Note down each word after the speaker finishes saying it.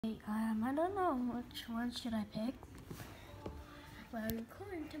I don't know which one should I pick, but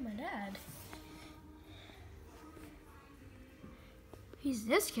according to my dad, he's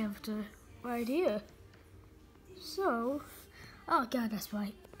this character right here. So, oh god, that's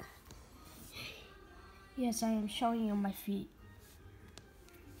right. Yes, I am showing you my feet.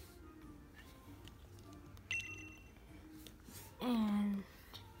 And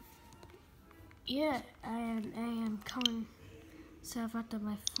yeah, I am calling myself after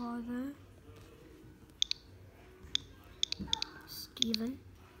my father, Steven.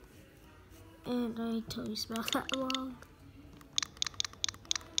 And I totally spelled that wrong.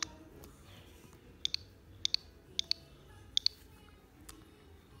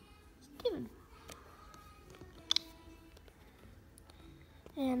 Steven.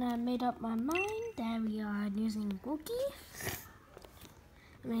 And I made up my mind that we are using Wookie.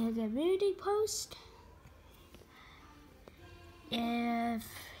 I made a community post. If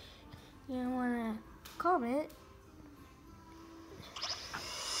you want to comment,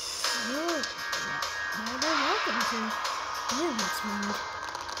 you're more than welcome to do this one.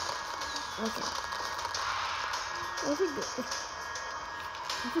 Okay. I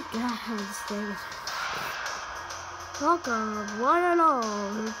forgot how to say this. Welcome, one and all.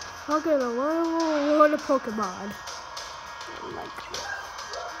 Welcome to one Pokemon.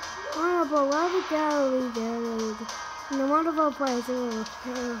 One of 11 galleries in the wonderful place of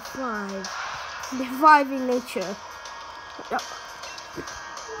reviving nature.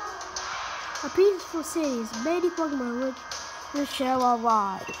 A peaceful city, many Pokemon which share our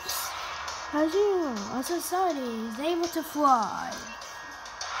lives. As you know, our society is able to fly.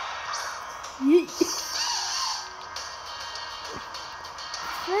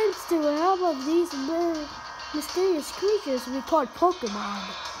 Thanks to the help of these mysterious creatures we call Pokemon.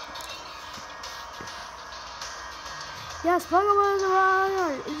 Yes, Pokemon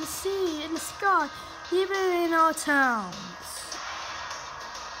around in the sea, in the sky, even in our towns.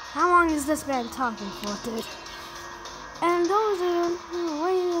 How long is this man talking for, dude? And those are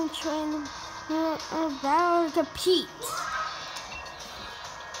waiting and training battle to compete.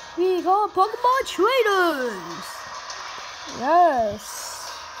 We call Pokemon trainers. Yes.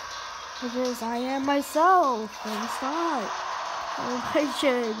 Because I am myself inside.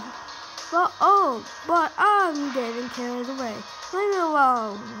 But I'm getting carried away. Leave me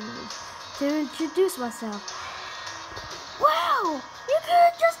alone to introduce myself. Wow! You could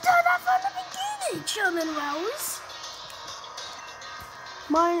have just done that from the beginning, Chairman Rose.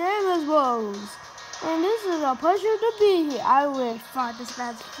 My name is Rose, and this is a pleasure to be here. I would thought this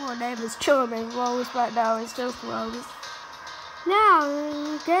man's full name is Chairman Rose, but no, it's just Rose. Now,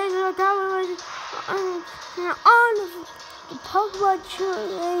 guys are coming on the Pokemon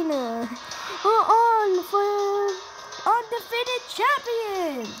trainer. On for undefeated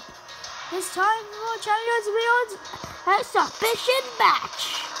champion. It's time for Champions Beyond a sufficient match.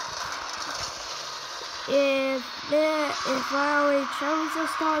 If I already chose a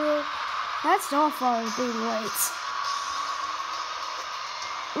starter, that's not far being late.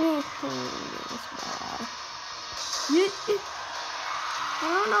 I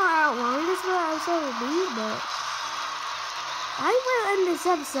don't know how long this episode will be, but I will end this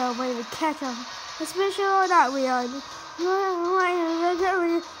episode when we catch up, especially or not we are. You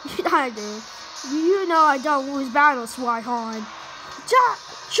know I don't lose battles, Swihorn.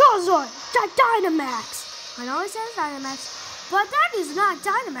 Charizard, Dynamax. I know it says Dynamax, but that is not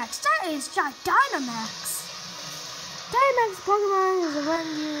Dynamax. That is Dynamax. Dynamax Pokemon is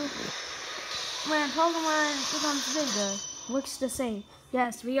when Pokemon becomes bigger. Looks the same.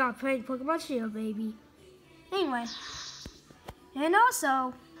 Yes, we are playing Pokémon Shield, baby. Anyway, and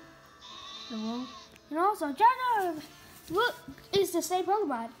also, Gyarados is the same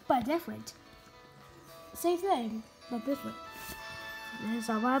Pokemon, but different. Same thing, but different. There's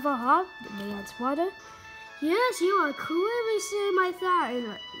a lava hawk, the man's water. Yes, you are clearly seeing my thigh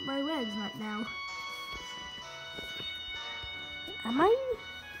in my legs right now. I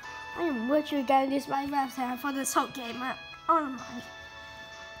am literally gonna use my left hand for this whole game. Oh my.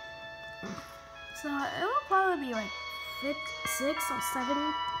 So it will probably be like 6 or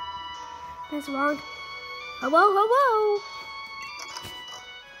 7. That's wrong. Hello.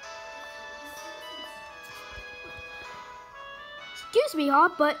 Excuse me,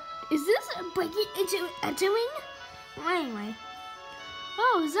 but is this breaking into entering? Anyway.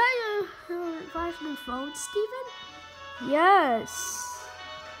 Oh, is that your flash new phone, Steven? Yes.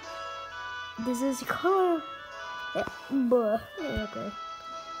 This is color. Okay.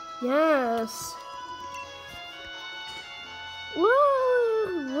 Yes. Woo!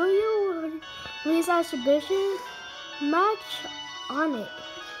 Will you please exhibition match on it?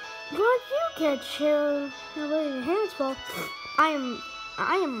 But you can chill with your hands full. I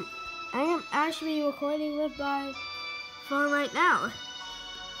am actually recording with my phone right now.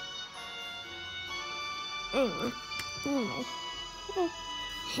 Anyway. Okay.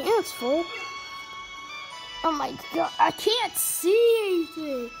 Hands full. Oh my god, I can't see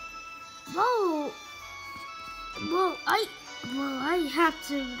anything. Whoa. I have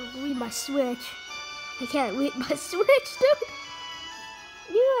to read my Switch. I can't read my Switch, dude.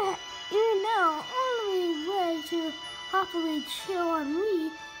 You know, only way to happily chill on me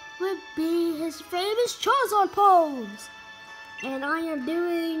would be his famous Charizard pose. And I am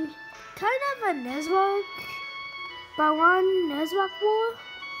doing kind of a Nuzlocke by one Nuzlocke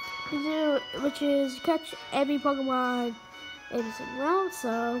war, which is catch every Pokemon every single round.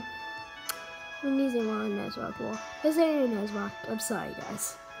 So I'm using one Nuzlocke war. This ain't a Nuzlocke. I'm sorry,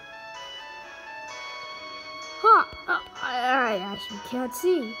 guys. Huh? I actually can't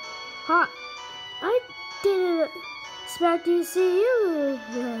see. Huh? I didn't expect to see you,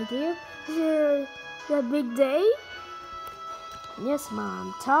 dear. Is it a big day? Yes,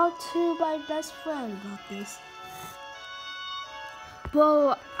 Mom. Talk to my best friend about this.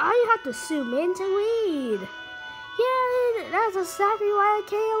 Well, I have to zoom in to read. Yeah, that's exactly why I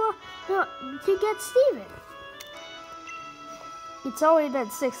came to get Steven. It's only been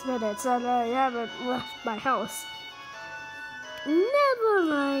 6 minutes and I haven't left my house. Never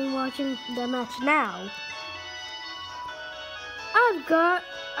mind watching the match now. I've got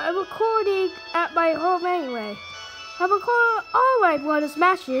a recording at my home anyway. I've recorded all my bonus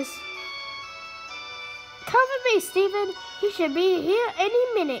matches. Come with me, Steven. You should be here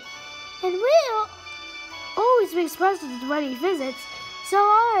any minute. And Will always makes presents when he visits, so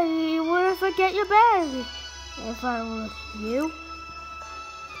I wouldn't forget your bag if I were you.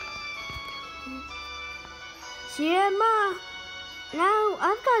 See you at Ma. Now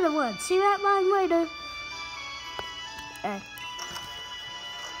I've got the one. See you at mine later.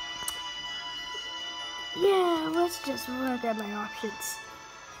 Yeah, let's just look at my options.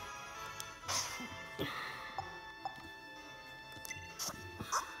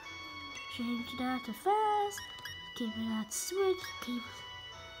 Change that to fast. Keep it at switch.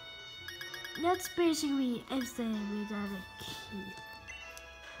 That's basically everything we gotta keep.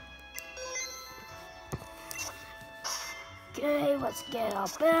 Okay, let's get our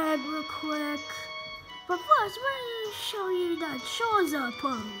bag real quick. But first, let me show you that Charizard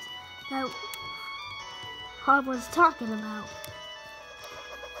pose that Hub was talking about.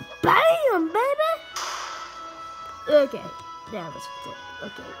 Bam, baby! Okay, that was good.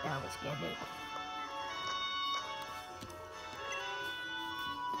 Okay, that was good.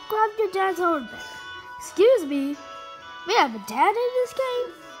 Grab your dad's own bag. Excuse me, we have a dad in this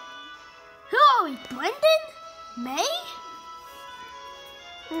game? Who are we, Brendan? May?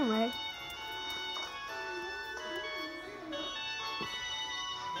 Anyway.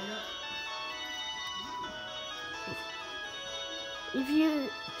 If you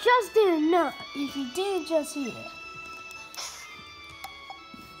just didn't know, if you didn't just hear.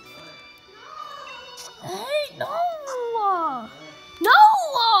 Hey, Noah!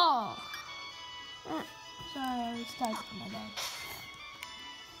 Noah! Sorry, I was talking to my dad.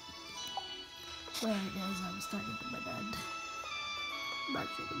 There it is, I was talking to my dad. About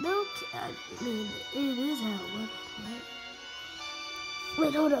drinking milk, I mean, it is how it works, right?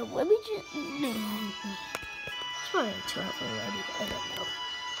 Wait, hold on, let me just... It's probably 12 already, I don't know.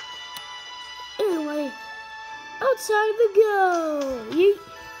 Anyway, outside we go! Yeet.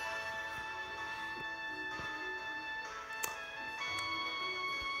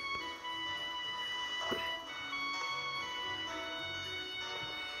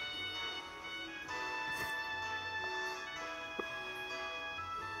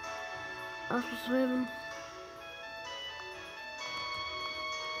 After swimming.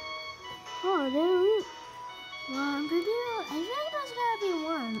 Oh, there is one video. I think there's gotta be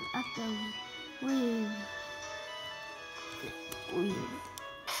one after we.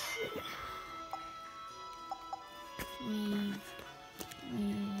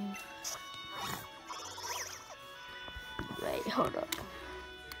 Wait, hold up.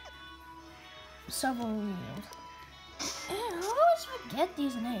 Several reels. I always forget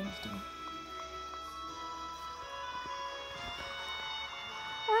these names, dude.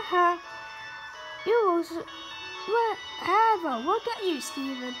 Whatever. Look at you,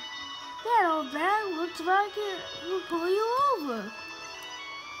 Steven. That old bag looks like it will pull you over.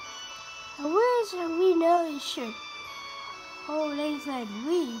 I wish we know it should hold anything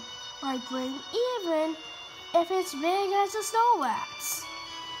we might bring, even if it's big as a snow wax.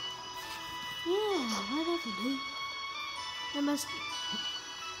 Yeah, whatever, dude. There must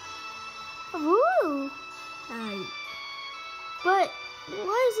Woo! But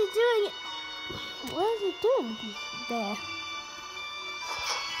what is he doing? What is he doing there?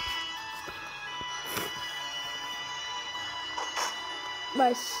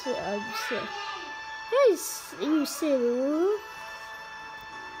 My son, hey, you silly.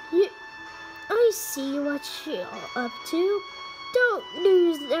 I see what you're up to. Don't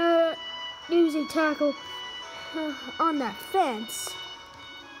lose a tackle on that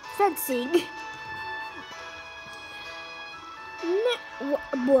fencing.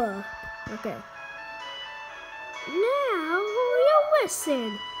 Whoa. Okay. Now you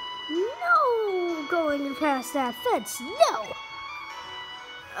listen. No going past that fence. No.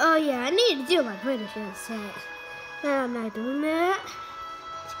 Oh yeah, I need to do my British accent. I'm not doing that.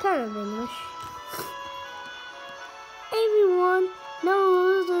 It's kind of English. Everyone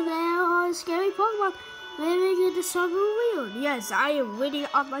knows that there are scary Pokemon living in the summer world. Yes, I am reading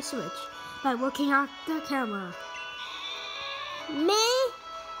off my Switch by looking at the camera. Meh.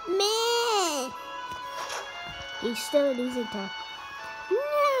 He's still using that.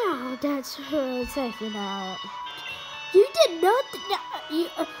 Now that's her taking out. You did not.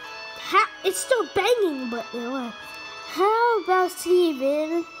 It's still banging, but how about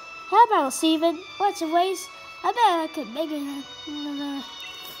Steven? What's a waste? I bet I could make it.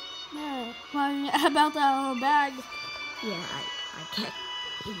 How about the bag? Yeah, I can't.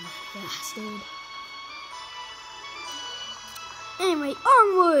 You bastard. Anyway,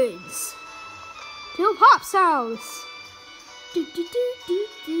 onwards to Pop's house.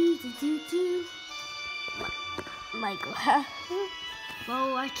 Michael,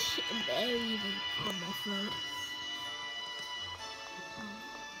 well, I can't barely even on my throat.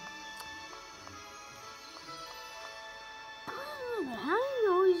 I don't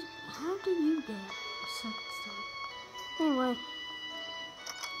know, how did you get second stuff? Anyway,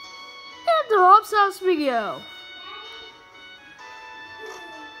 and the Pop's house we go.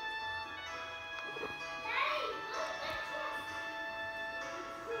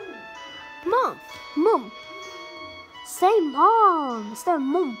 Mom. Say mom instead of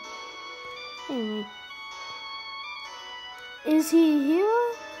mom. Anyway, is he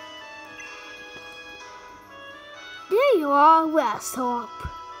here? There you are, last stop.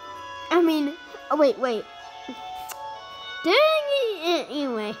 I mean, wait.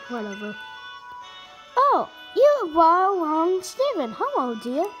 Anyway, whatever. Oh, you are wrong, Steven. Hello,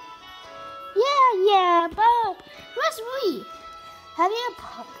 dear. Yeah, but where's we? Have you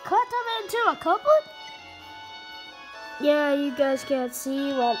cut them into a cupboard? Yeah, you guys can't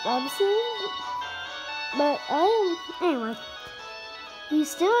see what I'm seeing, but I am. Anyway, he's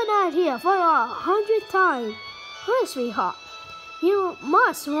still not here for 100th time. Hi, sweetheart. You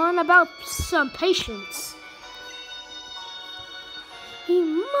must learn about some patience.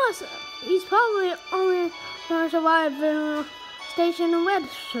 He's probably only going to survive the station in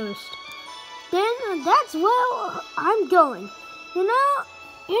Webshurst. Then that's where I'm going. You know,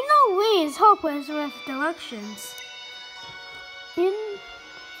 Lee is hopeless with directions.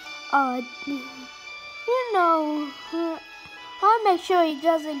 I'll make sure he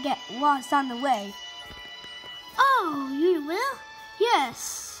doesn't get lost on the way. Oh, you will?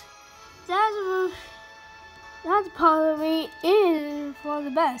 Yes. That probably is for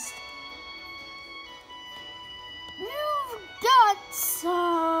the best. You've got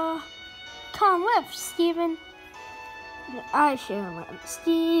come with, Steven. I share with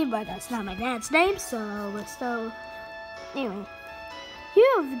Steve, but that's not my dad's name, so we're still. Anyway,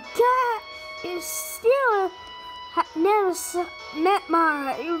 you still never met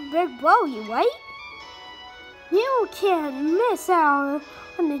my big bro, right? You can't miss out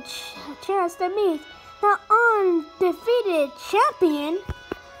on the chance to meet the undefeated champion.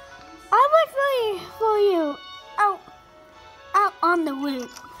 I wait for you out on the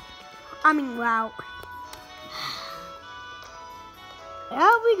route. Route.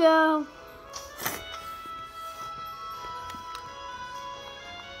 There we go.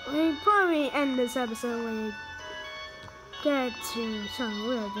 We probably end this episode when we get to some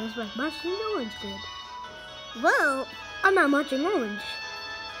real just like munching orange did. Well, I'm not munching orange.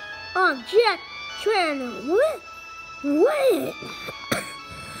 Jack trying to win.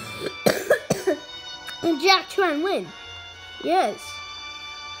 And Jack trying to win. Yes.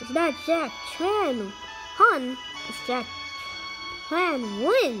 It's not Jack trying hun. It's Jack trying to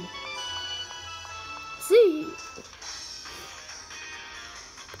win. See.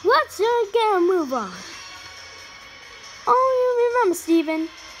 Let's get a move on. Oh, you remember, Steven?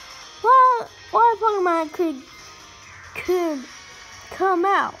 What Pokemon could come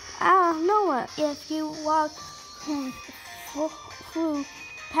out out of nowhere if you walk through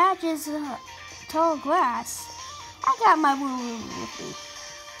patches tall grass. I got my woo with me.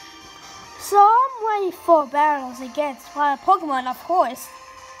 So I'm ready for battles against wild Pokemon, of course.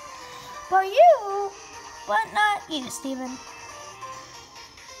 But not you, Steven.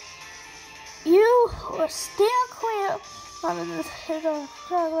 You will steer clear from the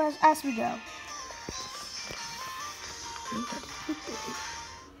tall grass as we go.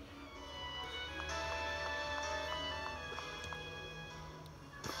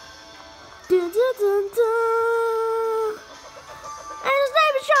 Dun, dun, dun, dun. And his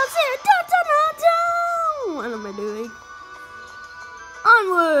name is Charles here. Dun, dun, dun, dun. What am I doing?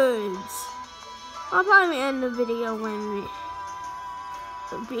 Onwards. I'll probably end the video when we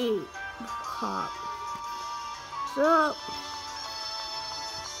beat pop. So,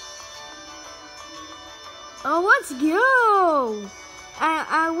 let's go.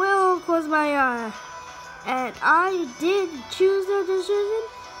 I will close my eye. And I did choose the decision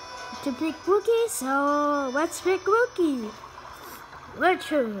to pick Rookie, so let's pick Rookie. Let's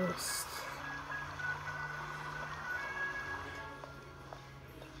choose.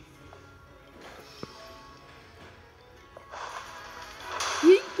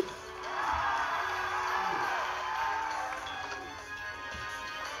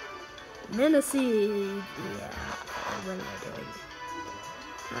 Menacing. Yeah, what am I doing?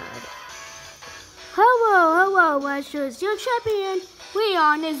 Hello, let's choose your champion.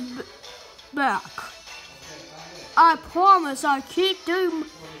 Leon is back. I promise I'll keep doing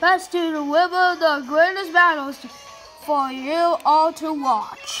best to deliver the greatest battles for you all to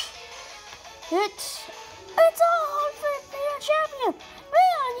watch. It's all for your champion.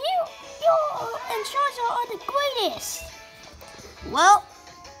 Leon, you're in charge of the greatest.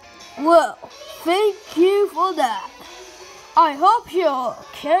 Well, thank you for that. I hope you'll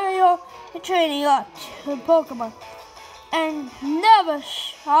carry your training up to Pokemon and never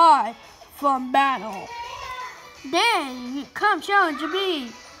shy from battle. Then you come challenge me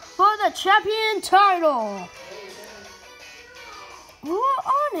for the champion title. We're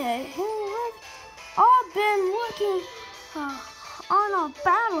on it. I've been working on our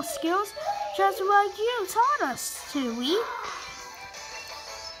battle skills just like you taught us to,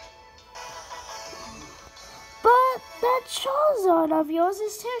 But that Charizard of yours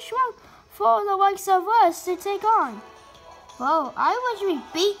is too strong for the likes of us to take on. Well, I wish we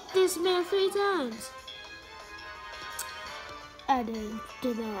beat this man 3 times. I didn't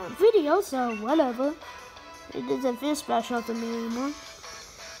do that video, so whatever. It doesn't feel special to me anymore.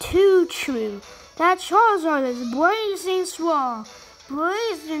 Too true. That Charizard is blazingly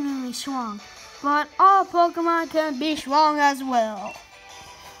strong. But all Pokemon can be strong as well.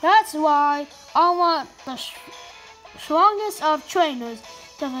 That's why I want the strongest of trainers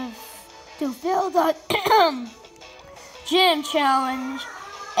to fill the gym challenge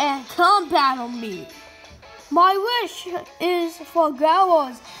and come battle me. My wish is for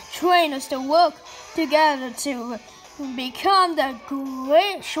Galar's trainers to work together to become the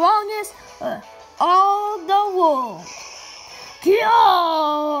strongest of all the world.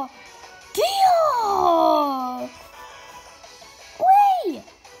 Gyo! Wait!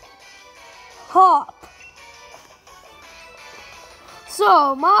 Hop.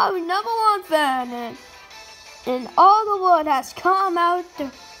 So, my #1 fan in all the world has come out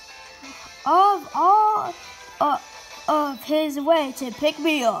of his way to pick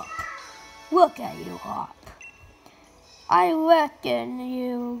me up. Look at you, Hop. I reckon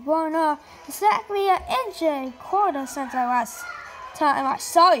you run up exactly an inch and a quarter since the last time I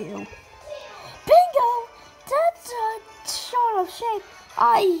saw you. Bingo! That's a sort of shape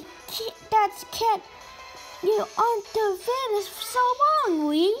can't you on the finish for so long,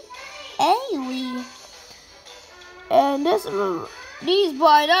 Wee. Hey, Wee. And these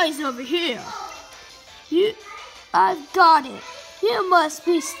bright eyes over here. I've got it. You must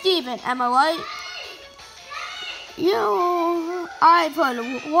be Steven, am I right? I put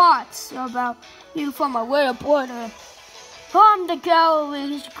lots about you from a little porter. I'm the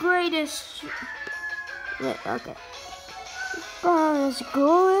gallery's greatest. Okay.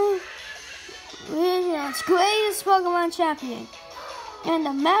 Greatest Pokemon champion. And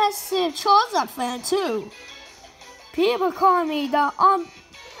a massive Charizard fan, too. People call me the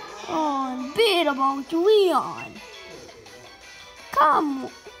unbeatable Leon. Come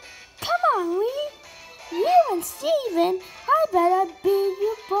on, Lee. You and Steven, I bet I beat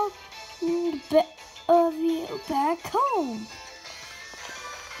you both of you back home.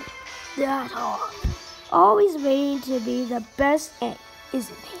 That Hawk. Always waiting to be the best,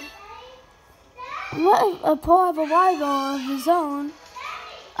 isn't he? What a poor of a rival of his own.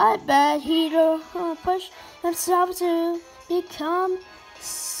 I bet he'd push himself to become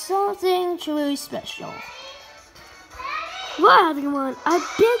something truly special. Well, everyone, I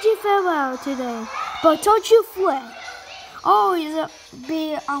bid you farewell today, but don't you fret. Always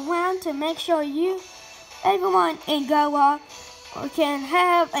be around to make sure everyone in Galar, can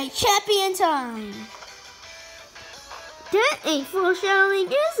have a champion time. That ain't foreshadowing,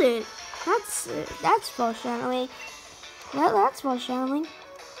 is it? That's foreshadowing. Well, that's foreshadowing.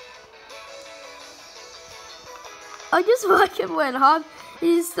 I just fucking went off.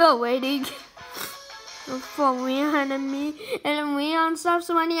 He's still waiting for Leon and Leon stopped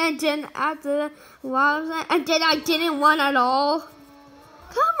running. I didn't after a while, and then I didn't win at all.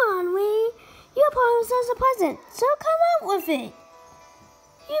 Come on, Lee. You promised us a present, so come out with it.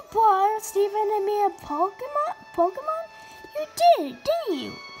 You brought Steven and me a Pokemon? You did, didn't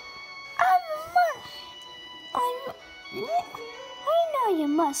you? I know you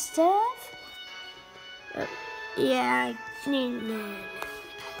must have. Yeah,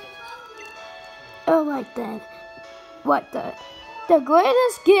 oh, like that. What the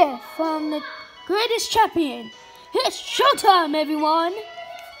greatest gift from the greatest champion. It's showtime, everyone.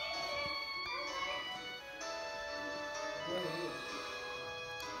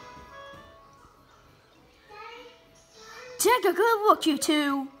 Take a good look, you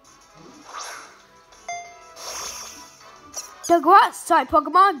two. The grass-type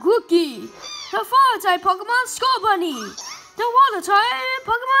Pokemon Grookey. The fire-type Pokemon Scorbunny. The water-type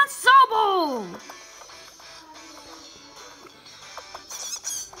Pokemon Sobble.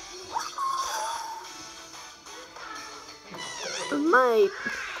 Might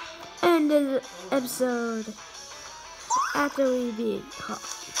end the episode after we beat Hawk.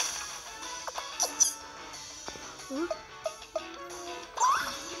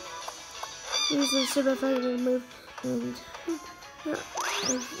 Use a super effective move and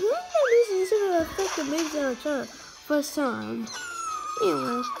using super effective moves on a turn first time.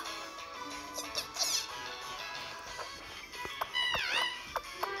 Anyway.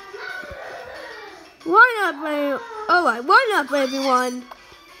 Why not play everyone?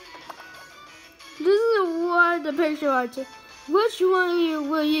 This is what the picture I took. Which one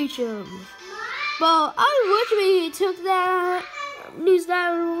will you choose? Well, I wish we took that. Use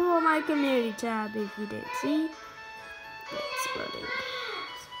that for my community tab if you did. See? That's funny.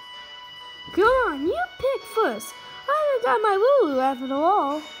 Come on, you pick first. I haven't got my Lulu after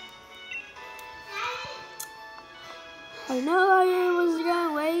all. I know I was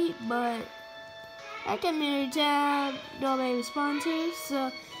gonna wait, but that community tab nobody respond to.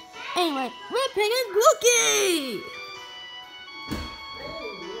 So anyway, we're picking Grookey!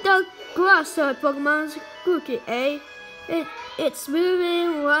 The grass-type Pokemon's Grookey, eh? It's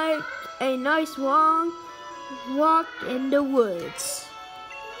moving like a nice long walk in the woods.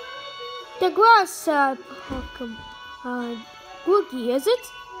 The grass-type Pokemon Grookey, is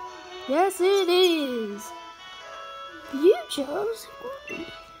it? Yes, it is. You chose Grookey.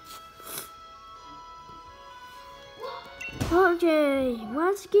 Okay,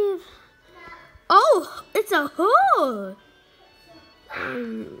 let's give. Oh, it's a hole.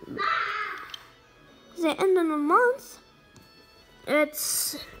 It's the end of the month.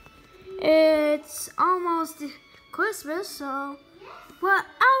 It's almost Christmas, so what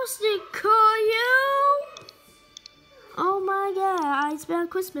else did call you? Oh my God, I spelled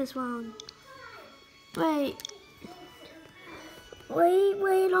Christmas wrong. Wait,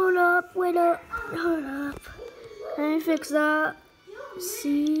 hold up. Let me fix that.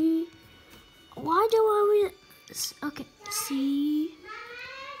 C. Why do I read? Okay, C.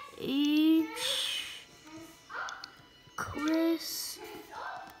 H. Chris.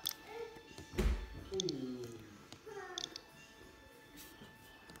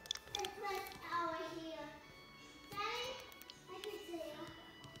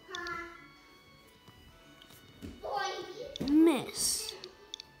 Miss.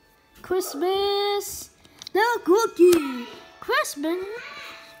 Christmas. The Grookey. Christmas.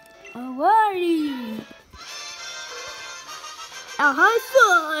 Alrighty. A high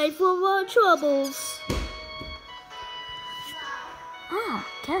five for our troubles. Oh,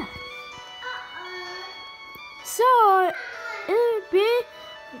 okay. So, it'll be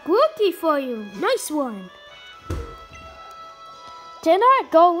Grookey for you. Nice one. Then I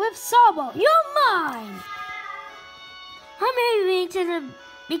go with Sobble. You're mine. I'm aiming to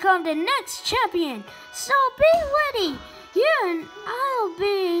become the next champion. So be ready. You and I'll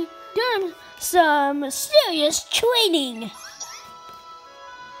be doing some serious training.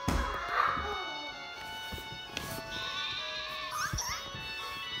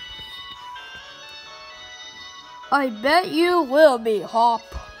 I bet you will be, Hop.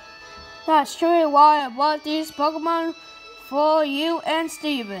 That's truly why I bought these Pokemon for you and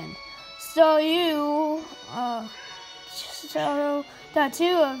Steven. So the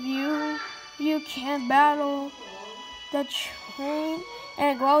two of you can battle the train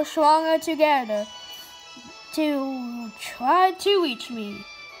and grow stronger together to try to reach me.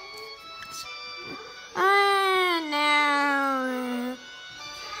 And now,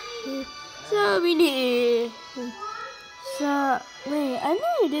 so we need. So wait, I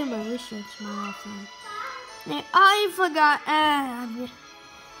need to do my research more often. I forgot. I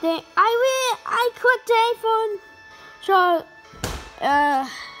clicked the iPhone. So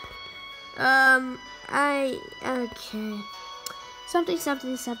okay. Something.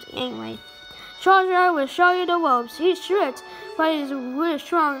 Anyway, Charger will show you the ropes. He's strict, but he's really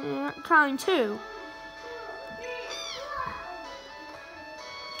strong and kind too.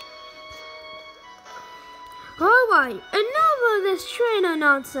 Alright, enough of this trainer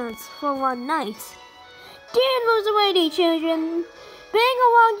nonsense for one night. Daniel's ready, children. Bring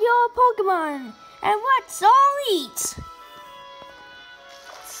along your Pokemon, and let's all eat.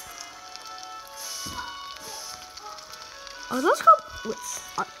 Are those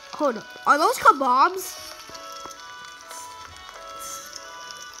hold up. Are those kebabs?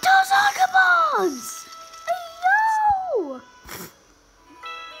 Those are kebabs! Yo!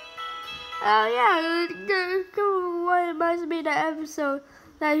 Oh yeah, what reminds me of the episode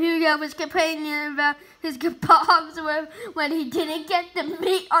that Hugo was complaining about his kebabs when he didn't get the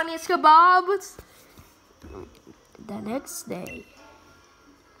meat on his kebabs. The next day,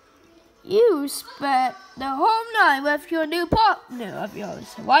 you spent the whole night with your new partner of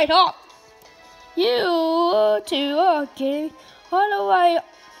yours, White Hawk. You two are getting all the way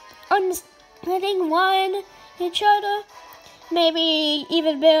understanding one each other. Maybe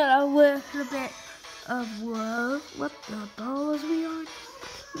even build a little bit of love with the balls we are.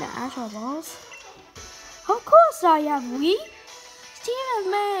 The actual balls. Of course I have we.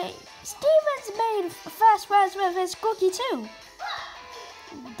 Steven's made fast friends with his cookie too.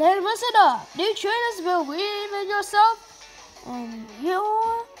 Then listen up. New trainers believe in yourself and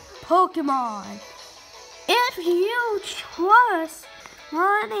your Pokemon. If you trust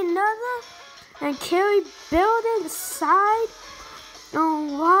one another and carry building side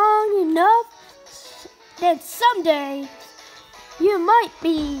long enough, then someday you might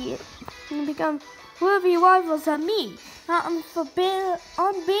become worthy rivals of me, not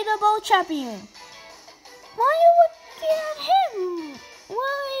unbeatable champion. Why are you looking at him? What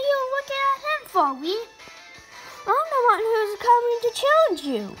are you looking at him for, Wee? I'm the one who's coming to challenge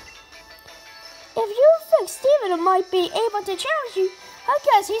you. If you think Steven might be able to challenge you, I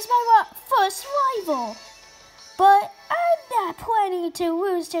guess he's my first rival. But I'm not planning to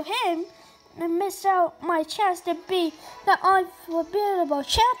lose to him and miss out my chance to be the unbeatable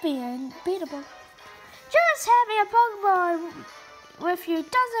champion. Just having a Pokemon with you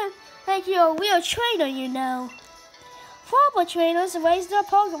doesn't make you a real trainer, you know. Proper trainers raise their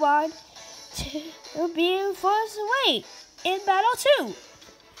Pokemon to be first rate in battle too.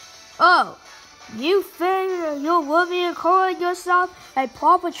 Oh, you figure you're worthy of calling yourself a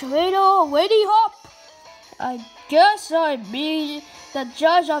proper trainer already, Hop? I guess I'd be the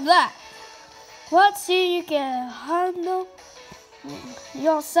judge of that. Let's see you can handle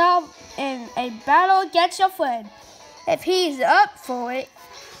yourself in a battle against your friend. If he's up for it,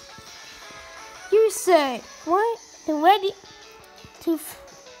 you say, what? Ready to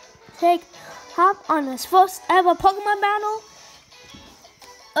take Hop on his first ever Pokemon battle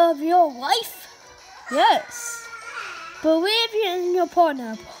of your life? Yes. Believe in your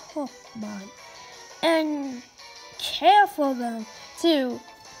partner Pokemon and care for them too.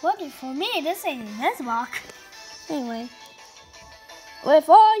 Looking for me, this ain't his rock. Anyway, with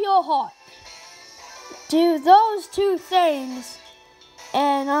all your heart, do those two things,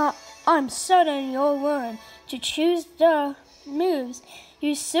 and I'm certain you'll learn to choose the moves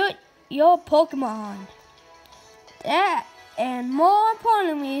you suit your Pokemon. That, and more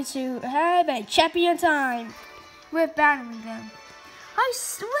importantly, to have a champion time with battling them. I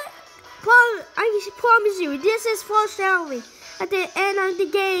promise you, this is foreshadowing at the end of the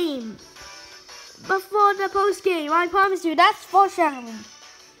game. Before the post game, I promise you, that's foreshadowing.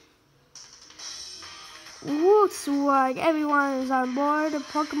 Looks like everyone is on board of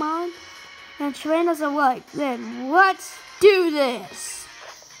Pokemon and trainers alike. Then let's do this.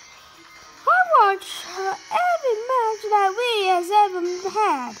 I watched every match that we has ever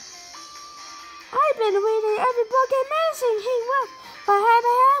had. I've been reading every book and medicine he left by hand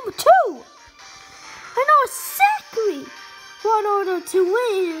to hand too. I know exactly what order to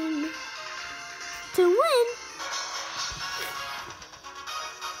win.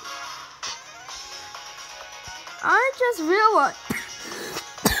 I just real one.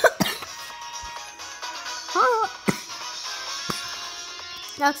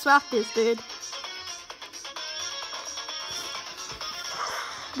 Let's swap this, dude.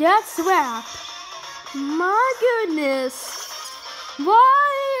 That's swap. My goodness.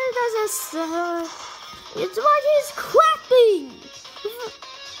 Why does it it's what he's cracking.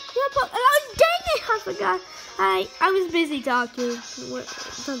 Yeah, but oh, dang it, I forgot. I was busy talking with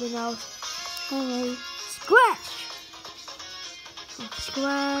something else. Anyway, scratch.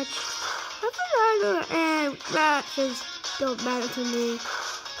 Scratch. I forgot, and scratches don't matter to me.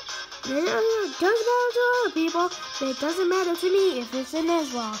 It doesn't matter to other people. It doesn't matter to me if it's in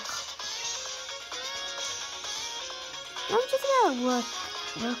his rock. I'm just gonna look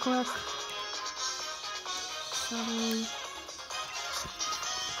real quick. Sorry.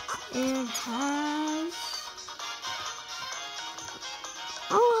 It has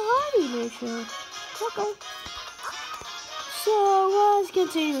a hardy nature. Okay. So let's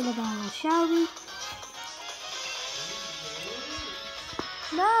continue the battle, shall we?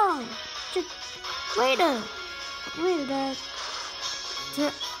 No! Just wait a minute.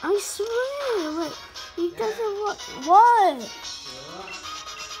 I swear, like, he doesn't want what?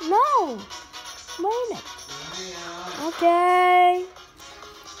 No! Wait a minute. Okay.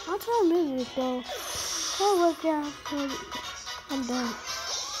 I'll try to move this though. Oh, look out. I'm done.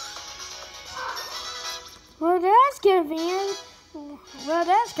 Well, that's convenient. Well,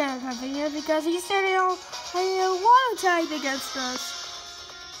 that's kind of convenient because he's standing on a water type against us.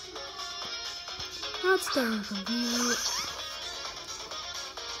 That's kind of convenient.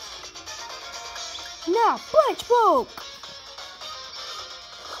 Now, punch poke.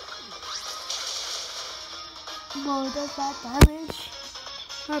 Whoa, does that damage?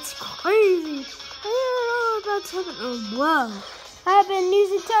 That's crazy. I don't know if that's happening. Whoa. I've been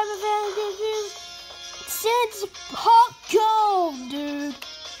using type advantages since Pokémon, dude.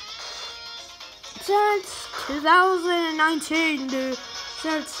 Since 2019, dude.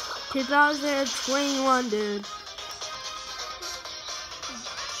 Since 2021, dude.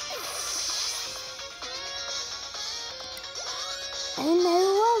 And I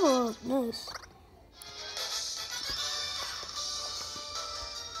love this.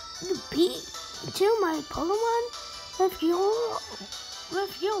 You beat to my Pokemon if you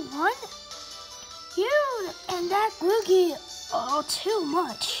won? You and that Luigi are too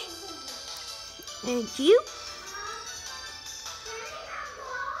much. And you?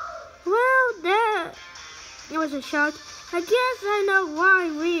 Well, that it was a shock. I guess I know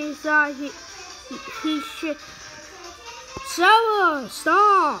why we thought he should. Sour,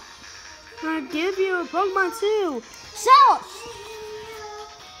 stop! I'll give you a Pokemon too. Sour!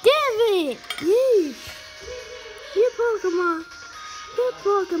 Give it! Yeesh! You Pokemon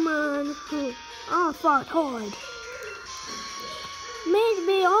who all fought hard. Made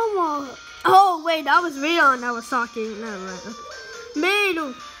me almost. Oh wait, that was Rion that was talking. Never mind.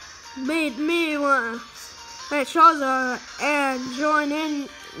 Made me want to let Charizard and join in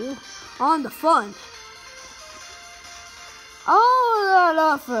on the fun. Oh,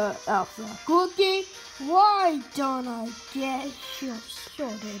 Alpha Cookie, why don't I get you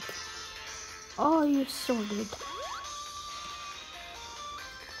sorted? Oh, you sorted.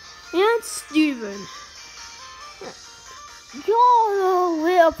 And Steven, you're a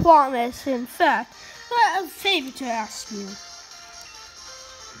real promise. In fact, I have a favor to ask you.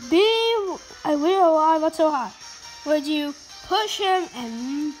 I will arrive at so high. Would you push him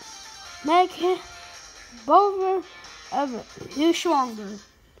and make him both of you stronger?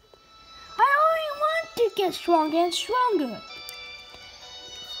 I only want to get stronger and stronger.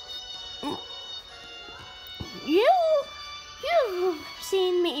 You've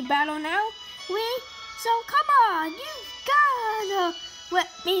seen me battle now, so come on, you gotta let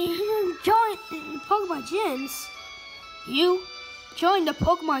me join Pokemon gyms. You join the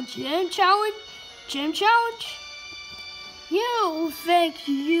Pokemon Gym Challenge? You think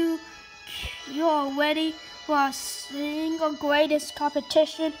you're ready for a single greatest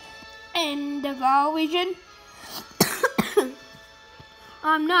competition in the Galar region?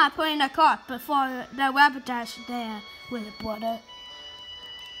 I'm not putting a cart before the rabbit dash there with it, brother.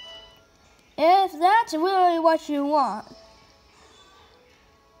 If that's really what you want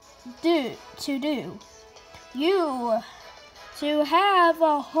to do, you to have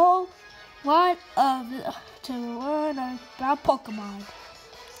a whole lot to learn about Pokemon,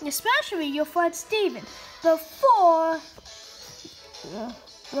 especially your friend Steven,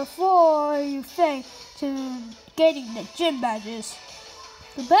 before you think to getting the gym badges.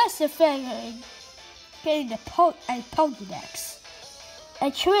 The best thing is getting a Pokédex. A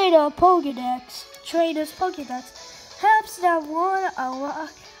trainer's Pokédex helps them learn a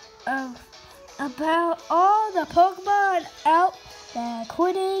lot about all the Pokemon out there,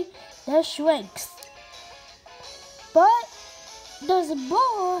 including their strengths. But there's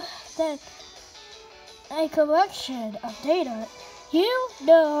more than a collection of data. You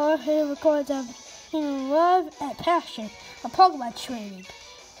know it records of human love and passion of Pokemon training.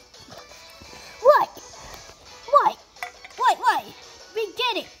 Wait. We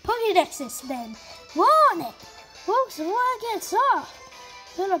get it. Pokédexes then. We're on it. Once the word gets off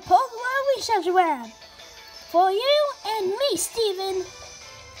to the Pokemon research lab. For you and me, Steven.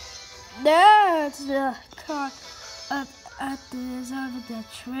 That's the car at the design of the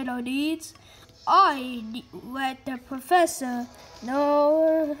trainer needs. I let the professor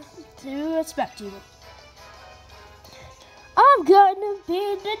know to expect you. I'm going to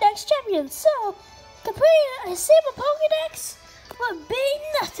be the next champion, so completing a simple Pokédex would be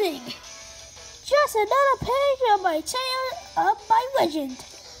nothing. Just another page of my tale of my legend.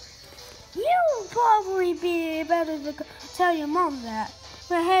 You'll probably be better to tell your mom that.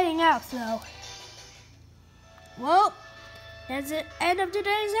 We're heading out, though. Well, that's the end of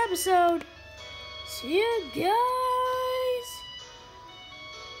today's episode. See you guys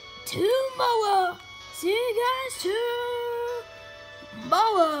tomorrow.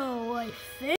 I think.